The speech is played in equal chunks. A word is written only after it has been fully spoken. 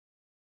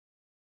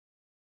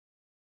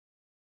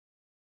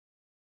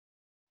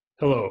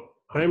Hello,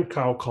 I'm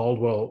Kyle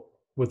Caldwell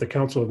with the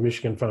Council of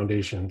Michigan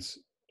Foundations,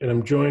 and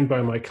I'm joined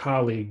by my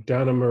colleague,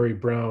 Donna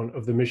Murray-Brown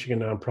of the Michigan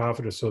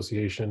Nonprofit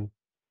Association,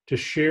 to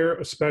share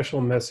a special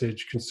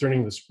message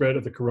concerning the spread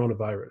of the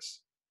coronavirus.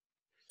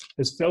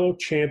 As fellow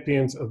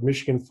champions of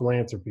Michigan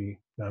philanthropy,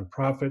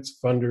 nonprofits,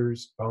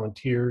 funders,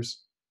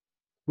 volunteers,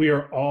 we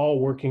are all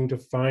working to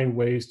find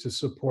ways to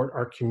support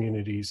our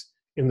communities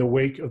in the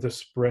wake of the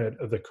spread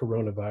of the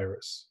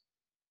coronavirus.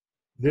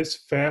 This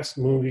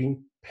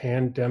fast-moving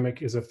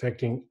pandemic is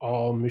affecting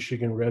all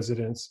Michigan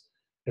residents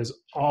as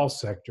all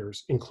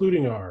sectors,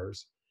 including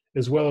ours,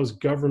 as well as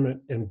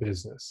government and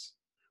business.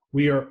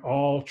 We are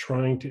all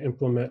trying to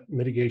implement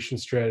mitigation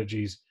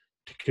strategies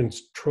to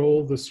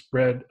control the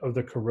spread of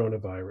the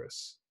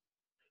coronavirus.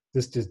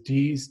 This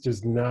disease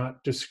does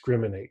not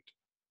discriminate.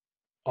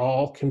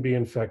 All can be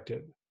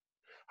infected.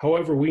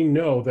 However, we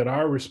know that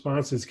our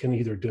responses can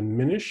either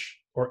diminish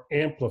or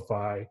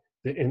amplify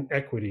the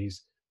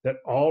inequities that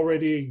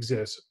already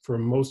exist for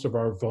most of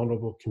our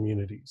vulnerable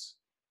communities.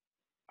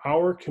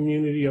 Our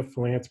community of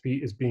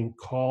philanthropy is being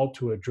called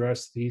to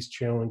address these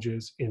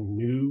challenges in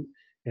new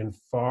and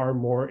far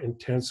more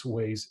intense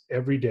ways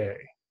every day,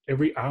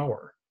 every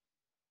hour,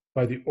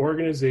 by the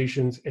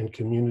organizations and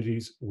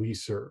communities we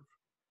serve.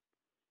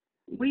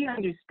 We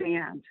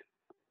understand,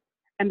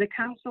 and the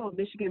Council of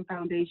Michigan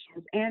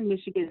Foundations and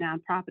Michigan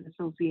Nonprofit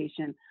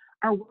Association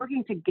are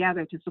working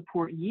together to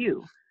support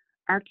you,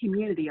 our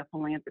community of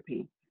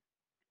philanthropy.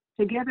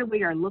 Together,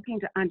 we are looking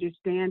to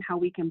understand how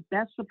we can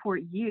best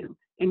support you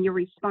in your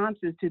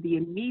responses to the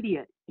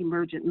immediate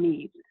emergent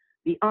needs,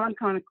 the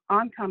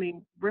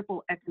oncoming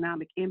ripple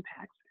economic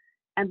impacts,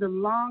 and the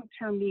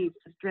long-term needs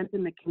to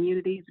strengthen the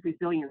community's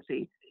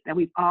resiliency that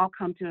we've all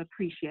come to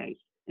appreciate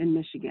in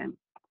Michigan.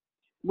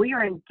 We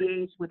are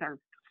engaged with our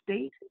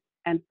state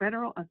and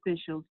federal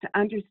officials to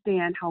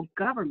understand how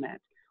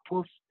government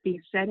will be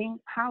setting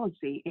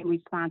policy in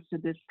response to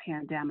this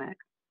pandemic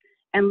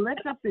and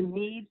lift up the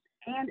needs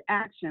and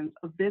actions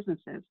of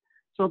businesses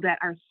so that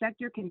our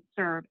sector can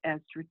serve as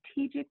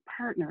strategic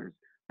partners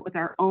with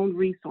our own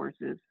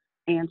resources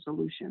and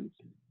solutions.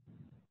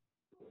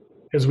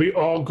 As we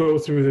all go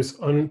through this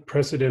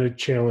unprecedented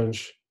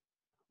challenge,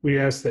 we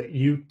ask that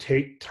you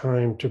take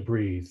time to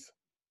breathe,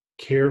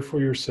 care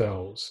for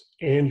yourselves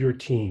and your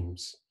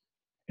teams,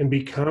 and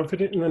be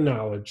confident in the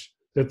knowledge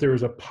that there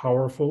is a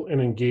powerful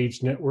and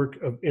engaged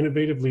network of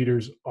innovative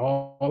leaders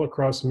all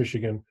across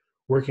Michigan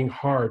working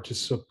hard to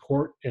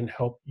support and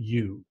help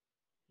you.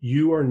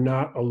 You are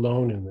not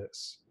alone in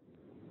this.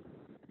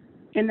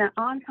 In the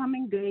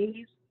oncoming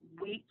days,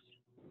 weeks,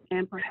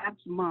 and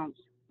perhaps months,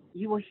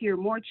 you will hear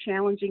more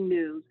challenging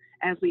news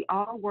as we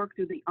all work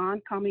through the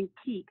oncoming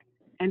peak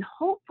and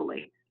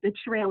hopefully the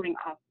trailing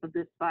off of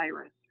this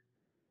virus.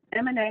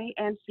 M&A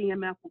and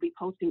CMF will be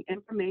posting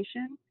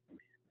information,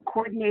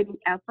 coordinating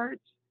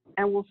efforts,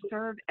 and will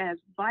serve as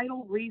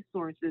vital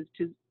resources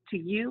to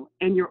you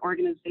and your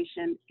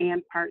organization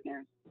and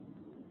partners.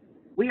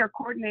 We are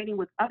coordinating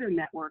with other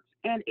networks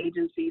and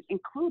agencies,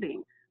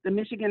 including the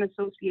Michigan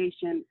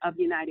Association of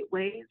United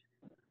Ways,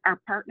 our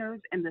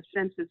partners in the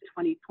Census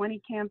 2020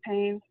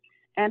 campaign,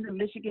 and the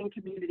Michigan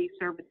Community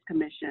Service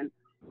Commission,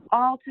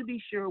 all to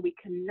be sure we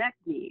connect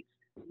needs,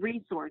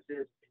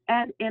 resources,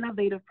 and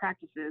innovative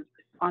practices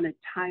on a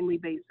timely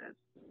basis.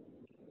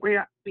 We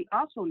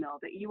also know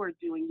that you are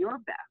doing your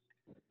best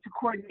to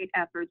coordinate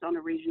efforts on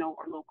a regional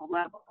or local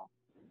level.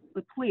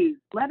 But please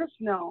let us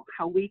know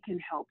how we can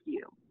help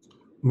you.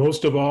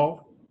 Most of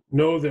all,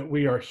 know that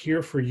we are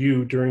here for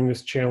you during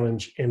this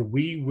challenge and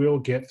we will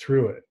get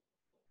through it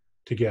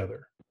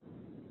together.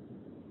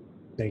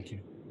 Thank you.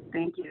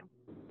 Thank you.